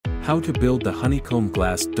How to build the honeycomb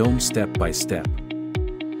glass dome step by step.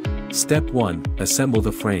 Step 1. Assemble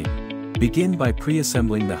the frame. Begin by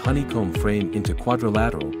pre-assembling the honeycomb frame into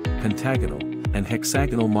quadrilateral, pentagonal, and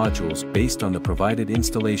hexagonal modules based on the provided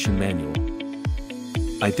installation manual.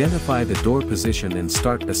 Identify the door position and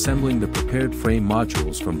start assembling the prepared frame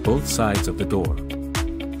modules from both sides of the door.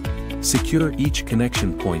 Secure each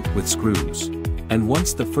connection point with screws. And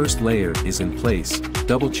once the first layer is in place,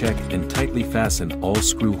 double-check and tightly fasten all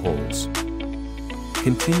screw holes.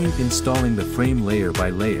 Continue installing the frame layer by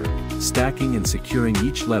layer, stacking and securing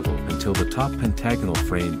each level until the top pentagonal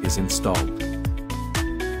frame is installed.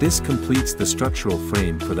 This completes the structural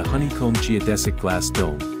frame for the honeycomb geodesic glass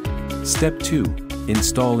dome. Step 2.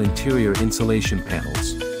 Install interior insulation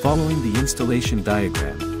panels. Following the installation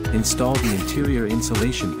diagram, install the interior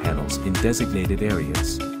insulation panels in designated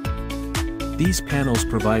areas. These panels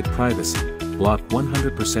provide privacy, block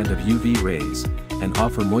 100% of UV rays, and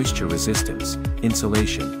offer moisture resistance,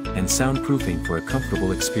 insulation, and soundproofing for a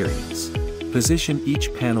comfortable experience. Position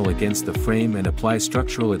each panel against the frame and apply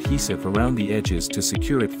structural adhesive around the edges to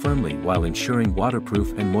secure it firmly while ensuring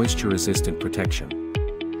waterproof and moisture-resistant protection.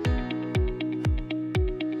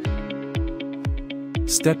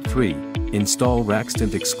 Step 3. Install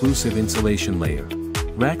Raxtant exclusive insulation layer.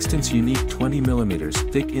 Raxtant's unique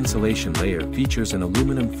 20mm thick insulation layer features an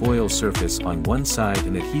aluminum foil surface on one side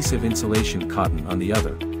and adhesive insulation cotton on the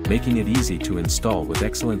other, making it easy to install with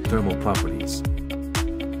excellent thermal properties.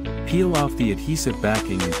 Peel off the adhesive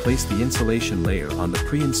backing and place the insulation layer on the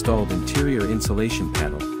pre-installed interior insulation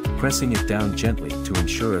panel, pressing it down gently to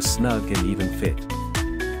ensure a snug and even fit.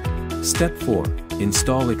 Step 4.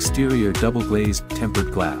 Install exterior double-glazed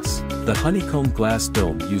tempered glass. The honeycomb glass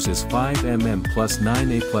dome uses 5mm plus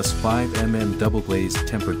 9A plus 5mm double-glazed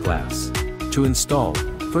tempered glass. To install,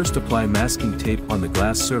 first apply masking tape on the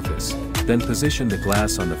glass surface, then position the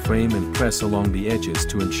glass on the frame and press along the edges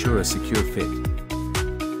to ensure a secure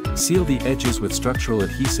fit. Seal the edges with structural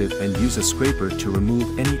adhesive and use a scraper to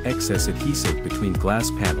remove any excess adhesive between glass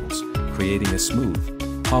panels, creating a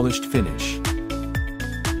smooth, polished finish.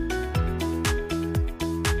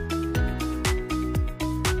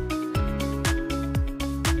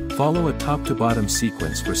 Follow a top-to-bottom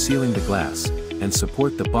sequence for sealing the glass, and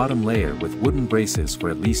support the bottom layer with wooden braces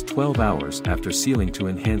for at least 12 hours after sealing to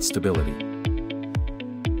enhance stability.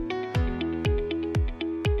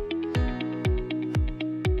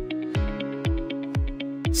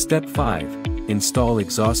 Step 5. Install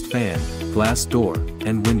exhaust fan, glass door,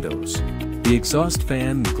 and windows. The exhaust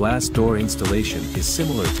fan and glass door installation is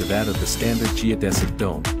similar to that of the standard geodesic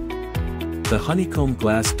dome. The honeycomb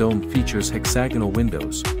glass dome features hexagonal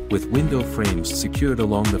windows, with window frames secured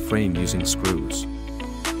along the frame using screws.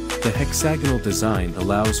 The hexagonal design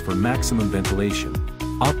allows for maximum ventilation,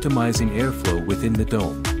 optimizing airflow within the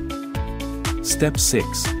dome. Step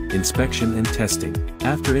 6. Inspection and testing.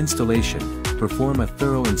 After installation, perform a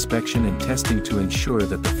thorough inspection and testing to ensure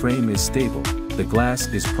that the frame is stable, the glass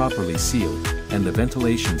is properly sealed, and the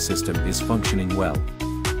ventilation system is functioning well.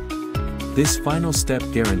 This final step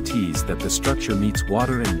guarantees that the structure meets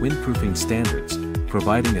water and windproofing standards,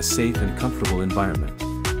 providing a safe and comfortable environment.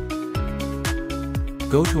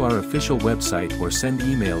 Go to our official website or send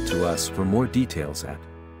email to us for more details at